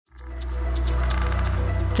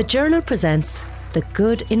The Journal presents the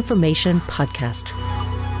Good Information Podcast.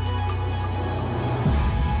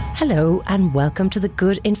 Hello and welcome to the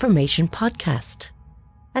Good Information Podcast,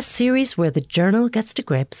 a series where the Journal gets to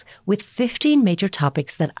grips with 15 major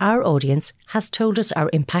topics that our audience has told us are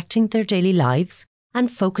impacting their daily lives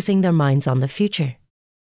and focusing their minds on the future.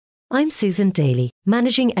 I'm Susan Daly,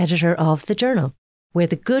 Managing Editor of The Journal, where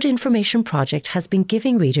the Good Information Project has been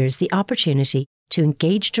giving readers the opportunity to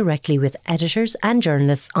engage directly with editors and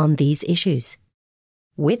journalists on these issues.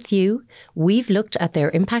 With you, we've looked at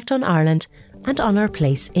their impact on Ireland and on our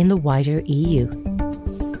place in the wider EU.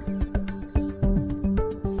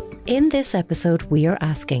 In this episode, we are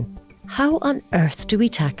asking, how on earth do we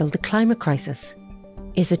tackle the climate crisis?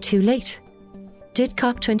 Is it too late? Did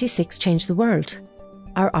COP26 change the world?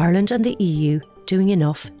 Are Ireland and the EU doing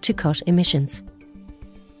enough to cut emissions?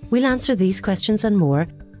 We'll answer these questions and more,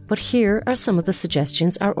 but here are some of the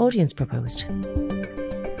suggestions our audience proposed.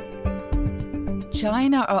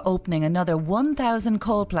 China are opening another 1,000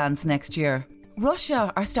 coal plants next year.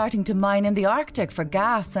 Russia are starting to mine in the Arctic for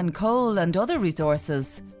gas and coal and other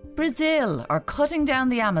resources. Brazil are cutting down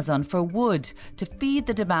the Amazon for wood to feed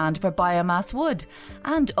the demand for biomass wood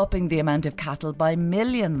and upping the amount of cattle by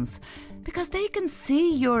millions because they can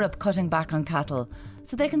see Europe cutting back on cattle,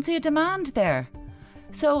 so they can see a demand there.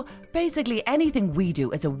 So basically anything we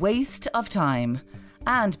do is a waste of time.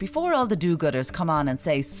 And before all the do-gooders come on and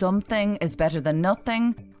say something is better than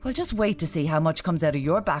nothing, well, just wait to see how much comes out of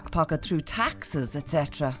your back pocket through taxes,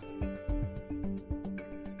 etc.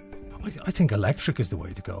 I think electric is the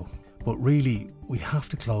way to go. But really, we have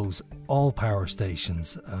to close all power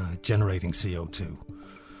stations generating CO2.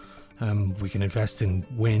 We can invest in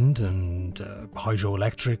wind and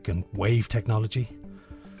hydroelectric and wave technology.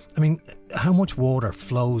 I mean, how much water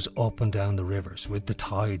flows up and down the rivers with the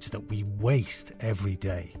tides that we waste every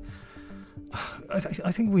day? I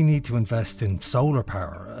think we need to invest in solar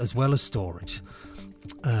power as well as storage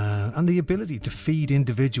and the ability to feed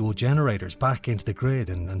individual generators back into the grid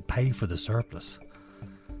and pay for the surplus.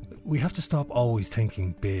 We have to stop always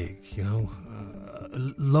thinking big,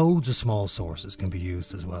 loads of small sources can be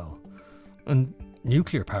used as well. And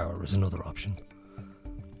nuclear power is another option.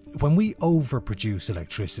 When we overproduce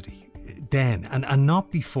electricity, then, and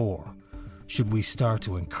not before, should we start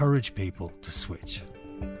to encourage people to switch.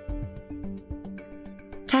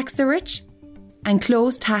 Tax the rich and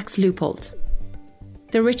close tax loopholes.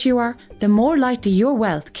 The richer you are, the more likely your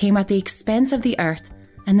wealth came at the expense of the earth,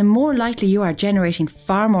 and the more likely you are generating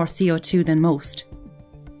far more CO2 than most.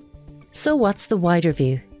 So what's the wider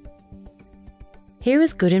view? Here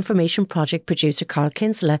is Good Information Project producer Carl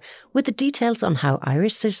Kinsella with the details on how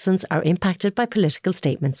Irish citizens are impacted by political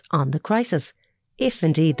statements on the crisis, if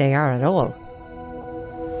indeed they are at all.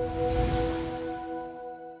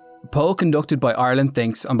 A poll conducted by Ireland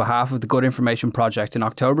Thinks on behalf of the Good Information Project in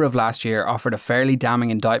October of last year offered a fairly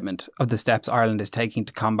damning indictment of the steps Ireland is taking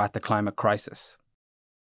to combat the climate crisis.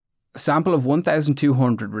 A sample of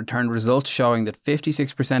 1,200 returned results showing that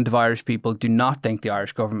 56% of Irish people do not think the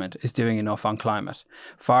Irish government is doing enough on climate,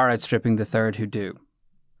 far outstripping the third who do.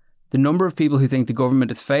 The number of people who think the government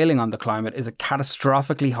is failing on the climate is a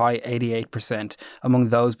catastrophically high 88% among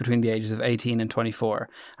those between the ages of 18 and 24,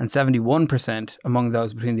 and 71% among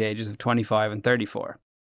those between the ages of 25 and 34.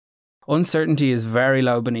 Uncertainty is very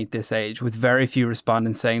low beneath this age, with very few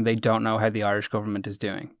respondents saying they don't know how the Irish government is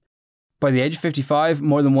doing. By the age of 55,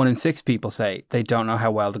 more than 1 in 6 people say they don't know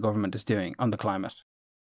how well the government is doing on the climate.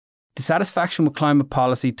 Dissatisfaction with climate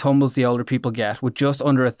policy tumbles the older people get, with just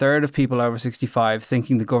under a third of people over 65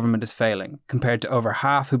 thinking the government is failing, compared to over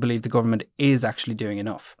half who believe the government is actually doing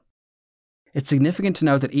enough. It's significant to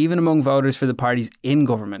note that even among voters for the parties in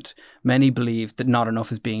government, many believe that not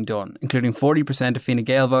enough is being done, including 40% of Fine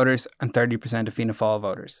Gael voters and 30% of Fianna Fáil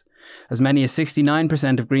voters. As many as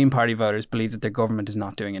 69% of Green Party voters believe that their government is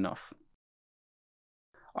not doing enough.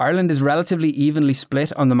 Ireland is relatively evenly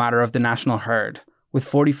split on the matter of the national herd, with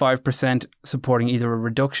 45% supporting either a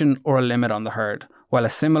reduction or a limit on the herd, while a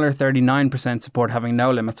similar 39% support having no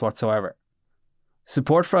limits whatsoever.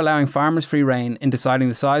 Support for allowing farmers free rein in deciding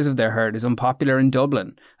the size of their herd is unpopular in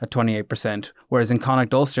Dublin at 28%, whereas in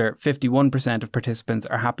Connacht Ulster, 51% of participants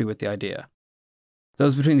are happy with the idea.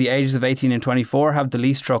 Those between the ages of 18 and 24 have the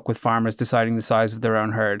least truck with farmers deciding the size of their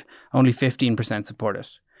own herd, only 15% support it.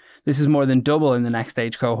 This is more than double in the next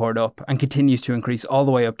age cohort up and continues to increase all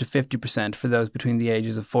the way up to 50% for those between the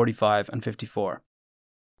ages of 45 and 54.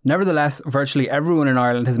 Nevertheless, virtually everyone in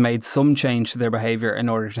Ireland has made some change to their behaviour in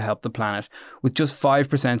order to help the planet, with just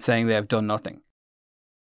 5% saying they have done nothing.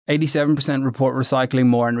 87% report recycling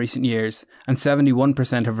more in recent years, and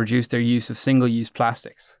 71% have reduced their use of single-use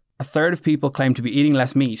plastics. A third of people claim to be eating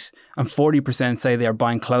less meat, and 40% say they are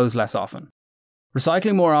buying clothes less often.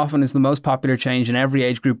 Recycling more often is the most popular change in every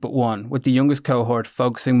age group but one, with the youngest cohort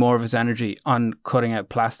focusing more of its energy on cutting out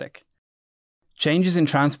plastic. Changes in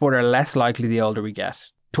transport are less likely the older we get.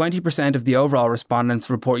 20% of the overall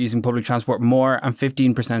respondents report using public transport more, and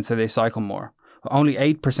 15% say they cycle more. Only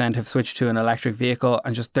 8% have switched to an electric vehicle,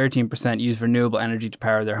 and just 13% use renewable energy to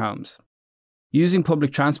power their homes. Using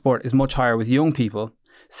public transport is much higher with young people,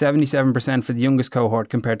 77% for the youngest cohort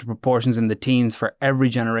compared to proportions in the teens for every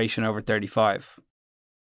generation over 35.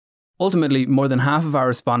 Ultimately, more than half of our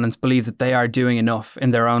respondents believe that they are doing enough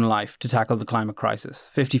in their own life to tackle the climate crisis,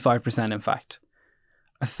 55% in fact.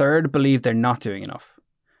 A third believe they're not doing enough.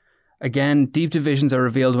 Again, deep divisions are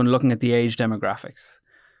revealed when looking at the age demographics.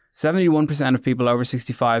 71% of people over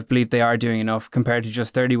 65 believe they are doing enough compared to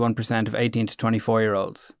just 31% of 18 to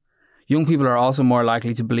 24-year-olds. Young people are also more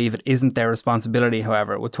likely to believe it isn't their responsibility,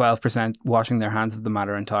 however, with 12% washing their hands of the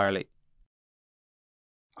matter entirely.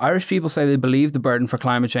 Irish people say they believe the burden for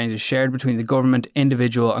climate change is shared between the government,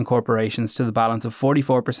 individual and corporations to the balance of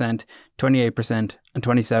 44%, 28% and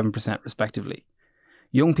 27% respectively.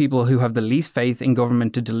 Young people who have the least faith in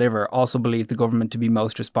government to deliver also believe the government to be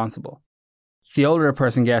most responsible. The older a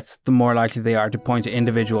person gets, the more likely they are to point to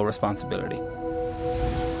individual responsibility.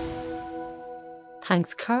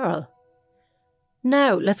 Thanks, Carl.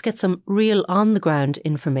 Now, let's get some real on-the-ground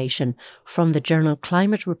information from the journal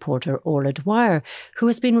climate reporter Orla Dwyer, who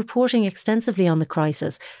has been reporting extensively on the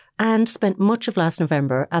crisis and spent much of last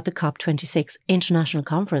November at the COP26 International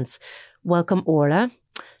Conference. Welcome, Orla.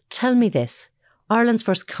 Tell me this. Ireland's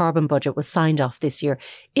first carbon budget was signed off this year.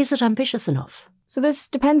 Is it ambitious enough? So this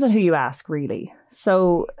depends on who you ask, really.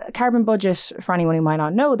 So a carbon budget, for anyone who might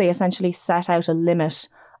not know, they essentially set out a limit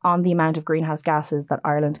on the amount of greenhouse gases that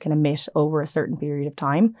Ireland can emit over a certain period of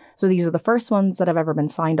time. So these are the first ones that have ever been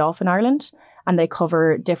signed off in Ireland, and they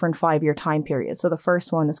cover different 5-year time periods. So the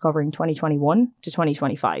first one is covering 2021 to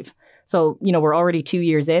 2025. So, we're already 2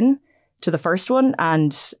 years in to the first one,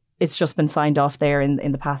 and it's just been signed off there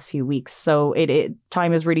in the past few weeks. So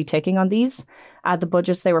time is really ticking on these. The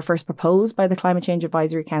budgets, they were first proposed by the Climate Change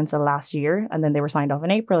Advisory Council last year, and then they were signed off in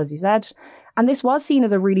April, as you said. And this was seen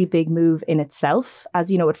as a really big move in itself,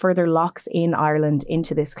 as, it further locks in Ireland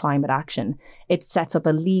into this climate action. It sets up a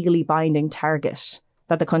legally binding target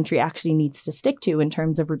that the country actually needs to stick to in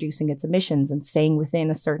terms of reducing its emissions and staying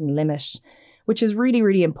within a certain limit, which is really,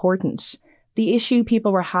 really important. The issue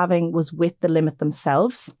people were having was with the limit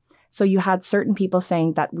themselves. So you had certain people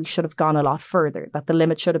saying that we should have gone a lot further, that the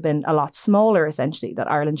limit should have been a lot smaller, essentially,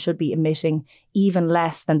 that Ireland should be emitting even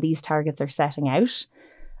less than these targets are setting out.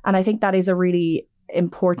 And I think that is a really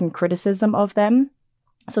important criticism of them.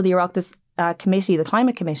 So the Oireachtas committee, the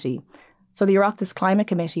Climate Committee, so the Oireachtas Climate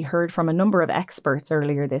Committee heard from a number of experts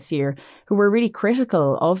earlier this year who were really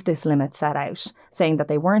critical of this limit set out, saying that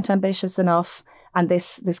they weren't ambitious enough. And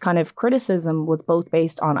this kind of criticism was both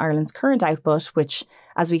based on Ireland's current output, which,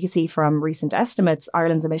 as we can see from recent estimates,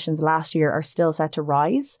 Ireland's emissions last year are still set to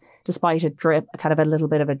rise, despite a little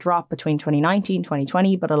bit of a drop between 2019,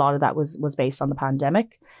 2020, but a lot of that was based on the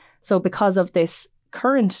pandemic. So because of this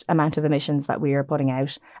current amount of emissions that we are putting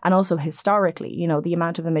out, and also historically, the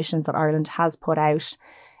amount of emissions that Ireland has put out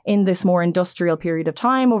in this more industrial period of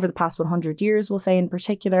time over the past 100 years, we'll say in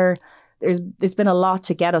particular, there's been a lot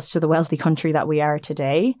to get us to the wealthy country that we are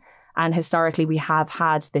today. And historically, we have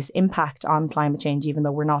had this impact on climate change, even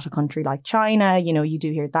though we're not a country like China. You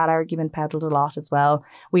do hear that argument peddled a lot as well.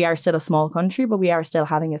 We are still a small country, but we are still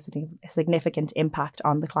having a significant impact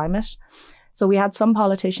on the climate. So we had some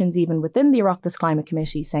politicians even within the Oireachtas Climate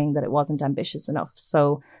Committee saying that it wasn't ambitious enough.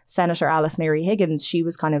 So Senator Alice Mary Higgins, she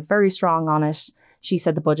was kind of very strong on it. She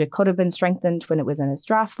said the budget could have been strengthened when it was in its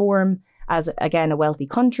draft form. As, again, a wealthy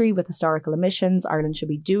country with historical emissions, Ireland should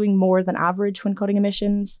be doing more than average when cutting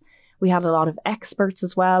emissions. We had a lot of experts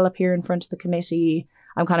as well appear in front of the committee.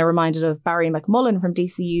 I'm kind of reminded of Barry McMullen from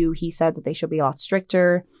DCU. He said that they should be a lot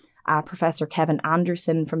stricter. Professor Kevin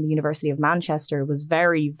Anderson from the University of Manchester was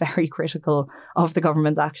very, very critical of the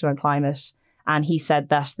government's action on climate. And he said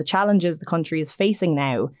that the challenges the country is facing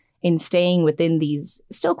now in staying within these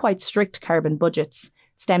still quite strict carbon budgets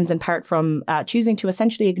stems in part from choosing to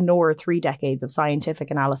essentially ignore 3 decades of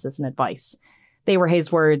scientific analysis and advice. They were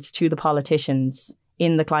his words to the politicians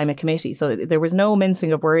in the Climate Committee. So there was no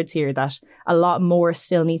mincing of words here, that a lot more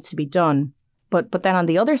still needs to be done. But then on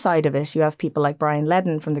the other side of it, you have people like Brian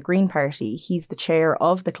Ledden from the Green Party. He's the chair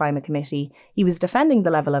of the Climate Committee. He was defending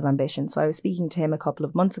the level of ambition. So I was speaking to him a couple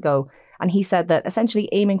of months ago, and he said that essentially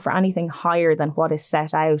aiming for anything higher than what is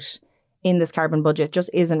set out in this carbon budget just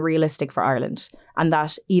isn't realistic for Ireland, and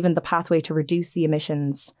that even the pathway to reduce the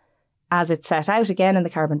emissions as it's set out again in the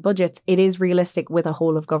carbon budgets, it is realistic with a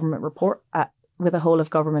whole of government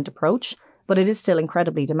approach, but it is still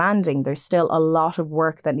incredibly demanding. There's still a lot of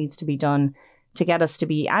work that needs to be done to get us to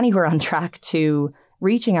be anywhere on track to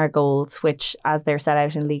reaching our goals, which, as they're set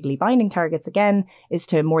out in legally binding targets again, is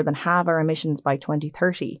to more than halve our emissions by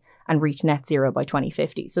 2030 and reach net zero by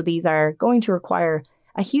 2050. So these are going to require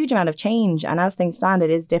a huge amount of change. And as things stand, it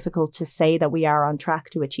is difficult to say that we are on track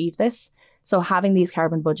to achieve this. So having these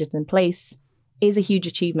carbon budgets in place is a huge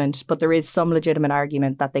achievement, but there is some legitimate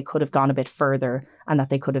argument that they could have gone a bit further and that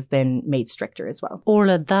they could have been made stricter as well.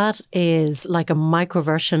 Orla, that is like a micro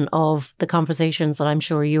version of the conversations that I'm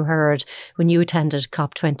sure you heard when you attended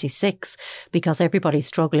COP26, because everybody's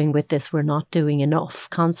struggling with this "we're not doing enough"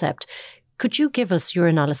 concept. Could you give us your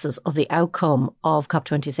analysis of the outcome of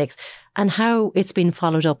COP26 and how it's been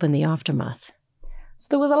followed up in the aftermath? So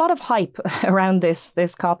there was a lot of hype around this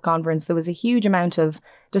COP conference. There was a huge amount of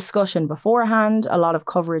discussion beforehand, a lot of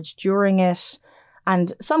coverage during it,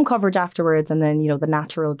 and some coverage afterwards. And then,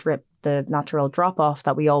 the natural drop off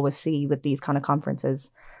that we always see with these kind of conferences.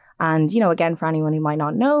 And, again, for anyone who might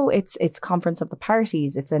not know, it's Conference of the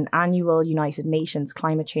Parties. It's an annual United Nations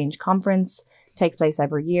climate change conference. It takes place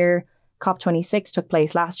every year. COP26 took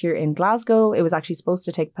place last year in Glasgow. It was actually supposed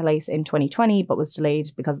to take place in 2020, but was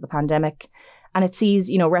delayed because of the pandemic. And it sees,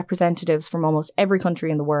 representatives from almost every country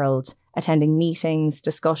in the world attending meetings,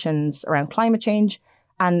 discussions around climate change.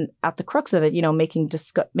 And at the crux of it,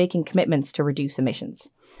 making commitments to reduce emissions.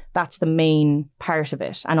 That's the main part of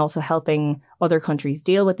it. And also helping other countries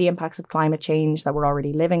deal with the impacts of climate change that we're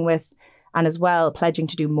already living with. And as well, pledging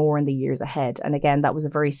to do more in the years ahead. And again, that was a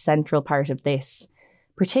very central part of this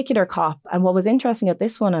particular COP. And what was interesting at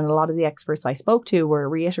this one, and a lot of the experts I spoke to were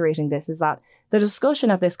reiterating this, is that the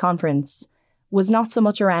discussion at this conference was not so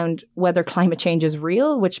much around whether climate change is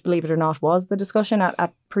real, which, believe it or not, was the discussion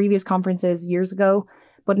at previous conferences years ago.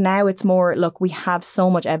 But now it's more, look, we have so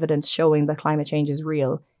much evidence showing that climate change is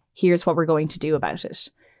real. Here's what we're going to do about it.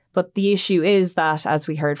 But the issue is that, as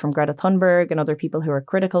we heard from Greta Thunberg and other people who are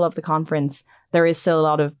critical of the conference, there is still a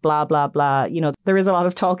lot of blah, blah, blah. There is a lot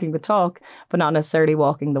of talking the talk, but not necessarily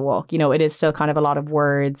walking the walk. It is still kind of a lot of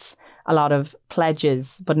words, a lot of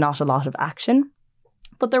pledges, but not a lot of action.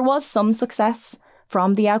 But there was some success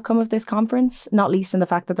from the outcome of this conference, not least in the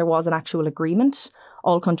fact that there was an actual agreement.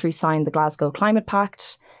 All countries signed the Glasgow Climate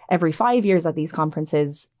Pact. Every 5 years at these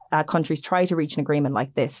conferences, countries try to reach an agreement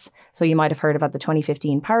like this. So you might have heard about the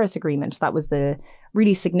 2015 Paris Agreement. That was the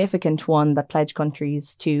really significant one that pledged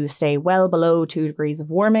countries to stay well below 2 degrees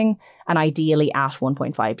of warming and ideally at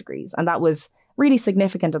 1.5 degrees. And that was really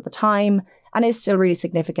significant at the time and is still really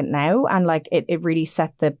significant now. And it really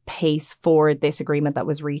set the pace for this agreement that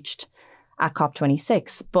was reached at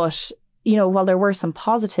COP26. But, while there were some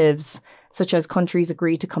positives, such as countries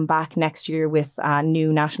agreed to come back next year with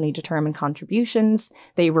new nationally determined contributions.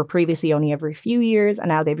 They were previously only every few years, and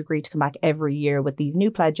now they've agreed to come back every year with these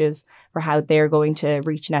new pledges for how they're going to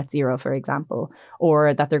reach net zero, for example,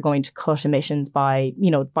 or that they're going to cut emissions by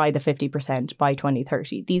the 50% by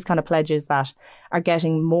 2030. These kind of pledges that are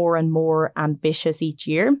getting more and more ambitious each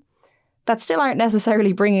year, that still aren't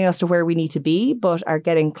necessarily bringing us to where we need to be, but are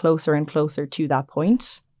getting closer and closer to that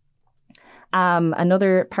point.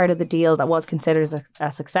 Another part of the deal that was considered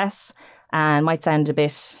a success and might sound a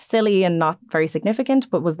bit silly and not very significant,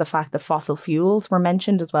 but was the fact that fossil fuels were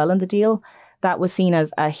mentioned as well in the deal. That was seen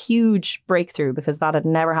as a huge breakthrough because that had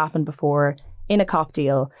never happened before in a COP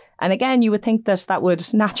deal. And again, you would think that that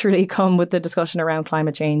would naturally come with the discussion around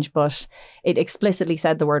climate change, but it explicitly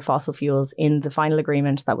said the word fossil fuels in the final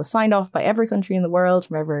agreement that was signed off by every country in the world,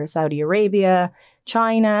 from ever Saudi Arabia,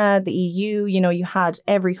 China, the EU. You had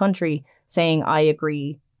every country saying, I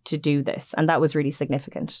agree to do this. And that was really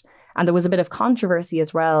significant. And there was a bit of controversy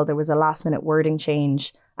as well. There was a last minute wording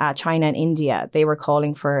change. China and India, they were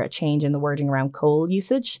calling for a change in the wording around coal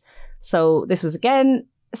usage. So this was, again,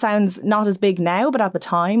 sounds not as big now, but at the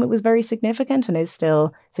time it was very significant and is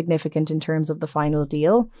still significant in terms of the final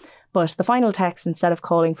deal. But the final text, instead of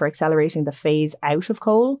calling for accelerating the phase out of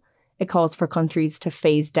coal, it calls for countries to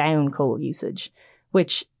phase down coal usage,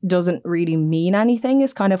 which doesn't really mean anything,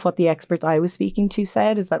 is kind of what the experts I was speaking to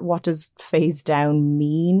said, is that what does phase down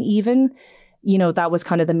mean even? That was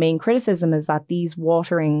kind of the main criticism, is that these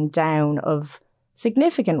watering down of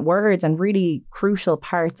significant words and really crucial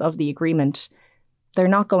parts of the agreement, they're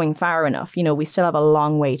not going far enough. We still have a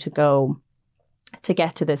long way to go to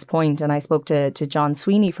get to this point. And I spoke to John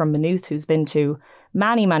Sweeney from Maynooth, who's been to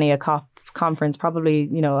many a COP conference, probably,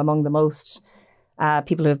 among the most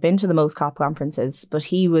people who have been to the most COP conferences. But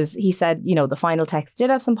he said, the final text did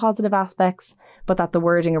have some positive aspects, but that the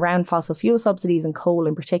wording around fossil fuel subsidies and coal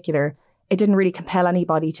in particular, it didn't really compel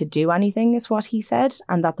anybody to do anything, is what he said,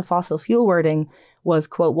 and that the fossil fuel wording was,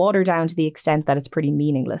 quote, watered down to the extent that it's pretty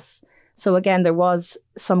meaningless. So again, there was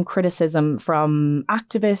some criticism from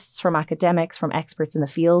activists, from academics, from experts in the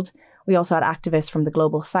field. We also had activists from the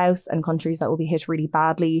global south and countries that will be hit really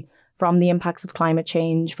badly from the impacts of climate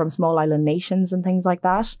change, from small island nations and things like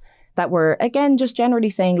that, that were, again, just generally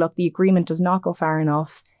saying, look, the agreement does not go far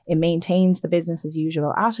enough. It maintains the business as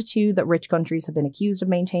usual attitude that rich countries have been accused of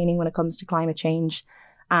maintaining when it comes to climate change.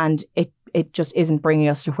 And it just isn't bringing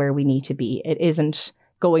us to where we need to be. It isn't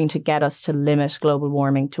going to get us to limit global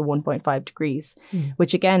warming to 1.5 degrees,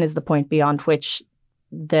 which again is the point beyond which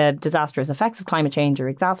the disastrous effects of climate change are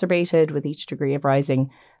exacerbated with each degree of rising.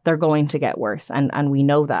 They're going to get worse. And we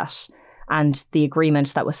know that. And the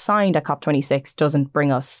agreement that was signed at COP26 doesn't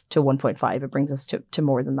bring us to 1.5. It brings us to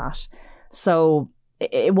more than that. So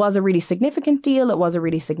it was a really significant deal. It was a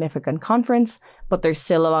really significant conference, but there's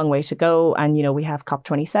still a long way to go. And, we have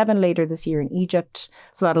COP27 later this year in Egypt.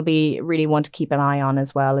 So that'll be really one to keep an eye on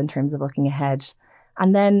as well in terms of looking ahead.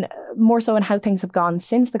 And then more so in how things have gone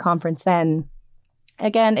since the conference then.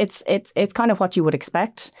 Again, it's kind of what you would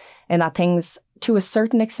expect in that things to a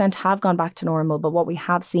certain extent have gone back to normal. But what we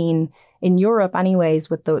have seen in Europe anyways,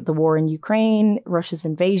 with the war in Ukraine, Russia's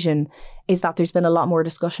invasion, is that there's been a lot more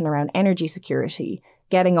discussion around energy security,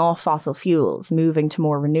 getting off fossil fuels, moving to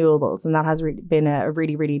more renewables. And that has been a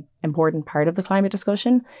really, really important part of the climate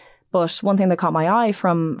discussion. But one thing that caught my eye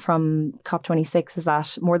from COP26 is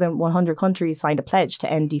that more than 100 countries signed a pledge to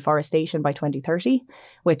end deforestation by 2030,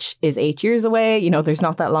 which is 8 years away. There's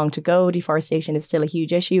not that long to go. Deforestation is still a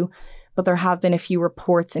huge issue. But there have been a few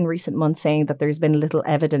reports in recent months saying that there's been little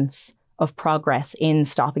evidence of progress in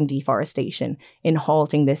stopping deforestation, in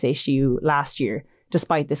halting this issue last year,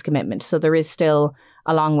 despite this commitment. So there is still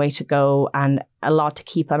a long way to go and a lot to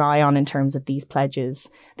keep an eye on in terms of these pledges.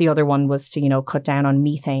 The other one was to, cut down on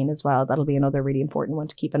methane as well. That'll be another really important one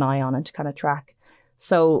to keep an eye on and to kind of track.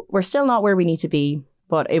 So we're still not where we need to be,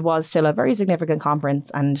 but it was still a very significant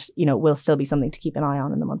conference and, will still be something to keep an eye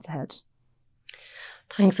on in the months ahead.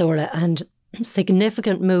 Thanks, Orla. And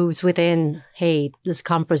significant moves within, this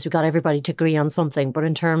conference, we got everybody to agree on something, but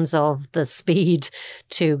in terms of the speed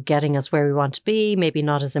to getting us where we want to be, maybe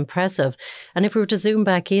not as impressive. And if we were to zoom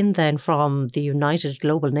back in then from the United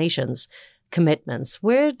Global Nations commitments,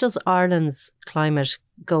 where does Ireland's climate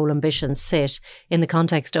goal ambitions sit in the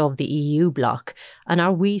context of the EU bloc? And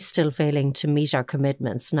are we still failing to meet our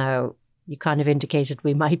commitments? Now, you kind of indicated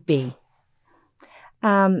we might be.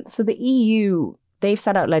 So the EU, they've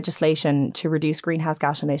set out legislation to reduce greenhouse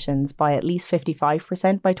gas emissions by at least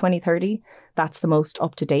 55% by 2030. That's the most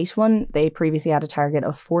up-to-date one. They previously had a target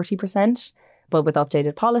of 40%, but with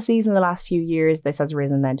updated policies in the last few years, this has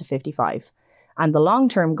risen then to 55%. And the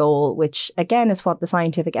long-term goal, which again is what the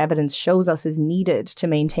scientific evidence shows us is needed to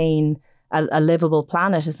maintain a livable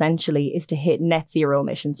planet, essentially, is to hit net zero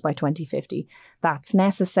emissions by 2050. That's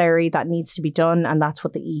necessary, that needs to be done, and that's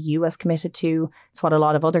what the EU has committed to. It's what a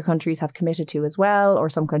lot of other countries have committed to as well, or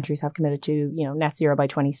some countries have committed to, net zero by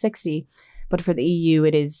 2060. But for the EU,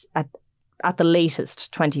 it is at the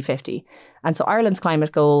latest 2050. And so Ireland's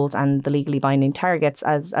climate goals and the legally binding targets,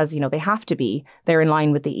 as they have to be, they're in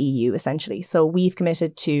line with the EU essentially. So we've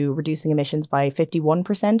committed to reducing emissions by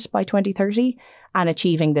 51% by 2030 and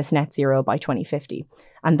achieving this net zero by 2050.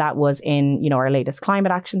 And that was in, our latest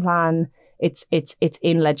climate action plan. It's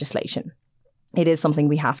in legislation. It is something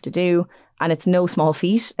we have to do. And it's no small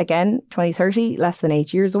feat. Again, 2030, less than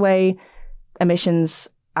 8 years away. Emissions,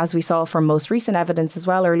 as we saw from most recent evidence as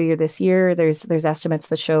well earlier this year, there's estimates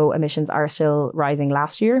that show emissions are still rising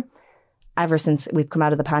last year. Ever since we've come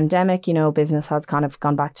out of the pandemic, business has kind of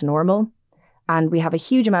gone back to normal. And we have a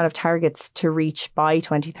huge amount of targets to reach by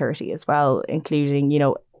 2030 as well,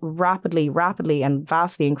 including, rapidly and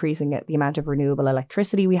vastly increasing the amount of renewable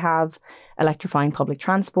electricity we have, electrifying public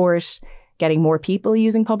transport, getting more people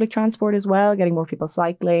using public transport as well, getting more people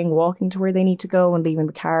cycling, walking to where they need to go and leaving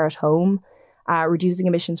the car at home. Reducing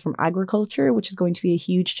emissions from agriculture, which is going to be a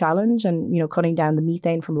huge challenge, and cutting down the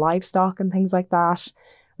methane from livestock and things like that.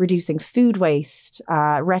 Reducing food waste,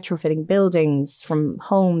 retrofitting buildings from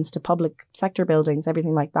homes to public sector buildings,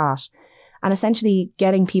 everything like that. And essentially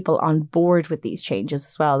getting people on board with these changes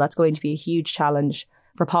as well. That's going to be a huge challenge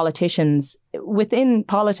for politicians within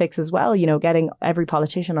politics as well, getting every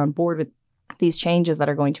politician on board with these changes that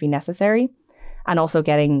are going to be necessary, and also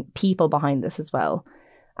getting people behind this as well.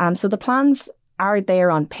 So the plans are there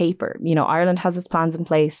on paper. Ireland has its plans in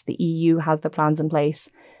place. The EU has the plans in place.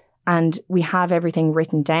 And we have everything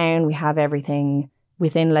written down. We have everything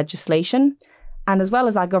within legislation. And as well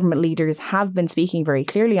as that, government leaders have been speaking very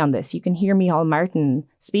clearly on this. You can hear Micheál Martin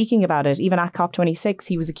speaking about it. Even at COP26,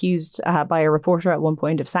 he was accused by a reporter at one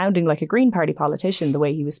point of sounding like a Green Party politician, the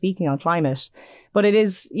way he was speaking on climate. But it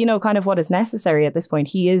is, you know, kind of what is necessary at this point.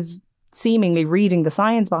 He is seemingly reading the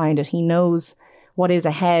science behind it. He knows what is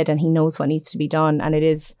ahead and he knows what needs to be done. And it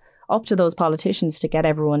is up to those politicians to get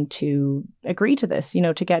everyone to agree to this, you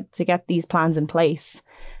know, to get these plans in place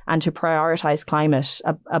and to prioritise climate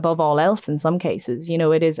above all else in some cases. You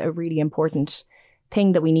know, it is a really important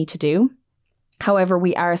thing that we need to do. However,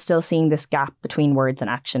 we are still seeing this gap between words and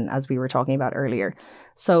action, as we were talking about earlier.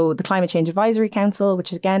 So the Climate Change Advisory Council,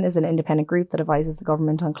 which again is an independent group that advises the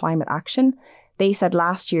government on climate action, they said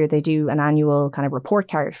last year they do an annual kind of report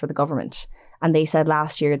card for the government. And they said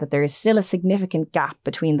last year that there is still a significant gap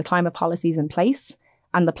between the climate policies in place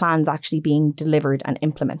and the plans actually being delivered and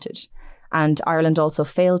implemented. And Ireland also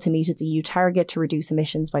failed to meet its EU target to reduce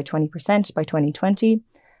emissions by 20% by 2020.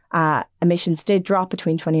 Emissions did drop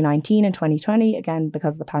between 2019 and 2020, again,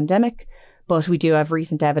 because of the pandemic. But we do have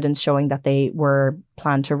recent evidence showing that they were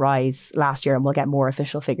planned to rise last year, and we'll get more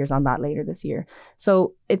official figures on that later this year.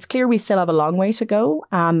 So it's clear we still have a long way to go.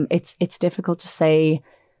 It's difficult to say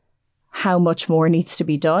how much more needs to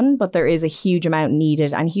be done, but there is a huge amount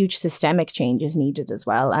needed and huge systemic changes needed as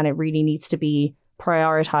well. And it really needs to be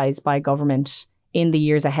prioritised by government in the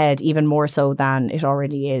years ahead, even more so than it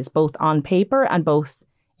already is, both on paper and both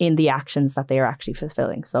in the actions that they are actually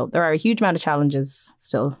fulfilling. So there are a huge amount of challenges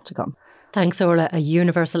still to come. Thanks, Orla. A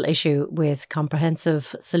universal issue with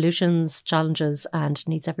comprehensive solutions, challenges, and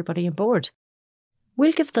needs everybody on board.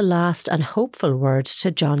 We'll give the last and hopeful word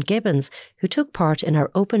to John Gibbons, who took part in our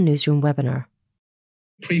Open Newsroom webinar.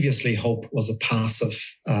 Previously, hope was a passive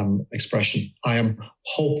expression. I am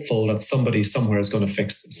hopeful that somebody somewhere is going to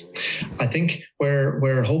fix this. I think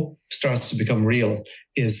where hope starts to become real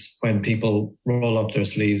is when people roll up their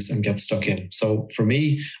sleeves and get stuck in. So for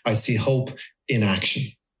me, I see hope in action.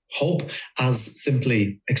 Hope as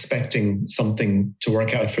simply expecting something to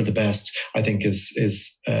work out for the best, I think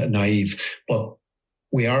is naive. But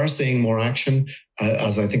we are seeing more action.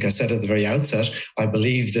 As I think I said at the very outset, I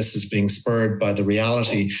believe this is being spurred by the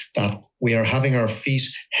reality that we are having our feet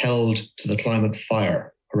held to the climate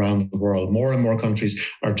fire around the world. More and more countries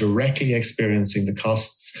are directly experiencing the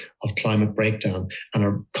costs of climate breakdown and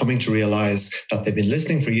are coming to realize that they've been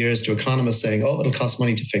listening for years to economists saying, oh, it'll cost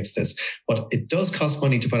money to fix this. But it does cost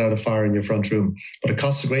money to put out a fire in your front room, but it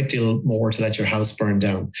costs a great deal more to let your house burn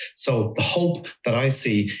down. So the hope that I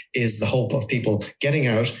see is the hope of people getting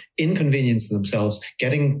out, inconveniencing themselves,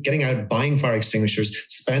 getting out, buying fire extinguishers,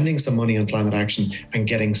 spending some money on climate action and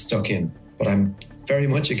getting stuck in. But I'm very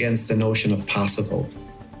much against the notion of passive hope.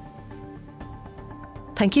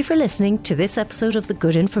 Thank you for listening to this episode of the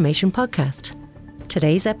Good Information Podcast.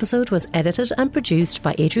 Today's episode was edited and produced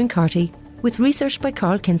by Adrian Carty, with research by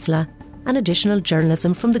Carl Kinsella and additional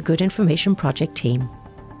journalism from the Good Information Project team.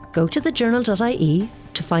 Go to thejournal.ie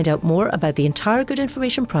to find out more about the entire Good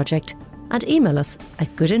Information Project and email us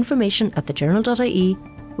at goodinformation@thejournal.ie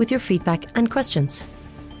with your feedback and questions.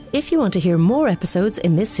 If you want to hear more episodes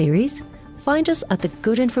in this series, find us at the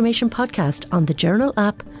Good Information Podcast on the Journal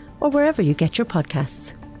app or wherever you get your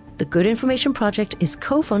podcasts. The Good Information Project is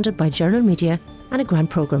co-funded by Journal Media and a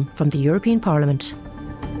grant programme from the European Parliament.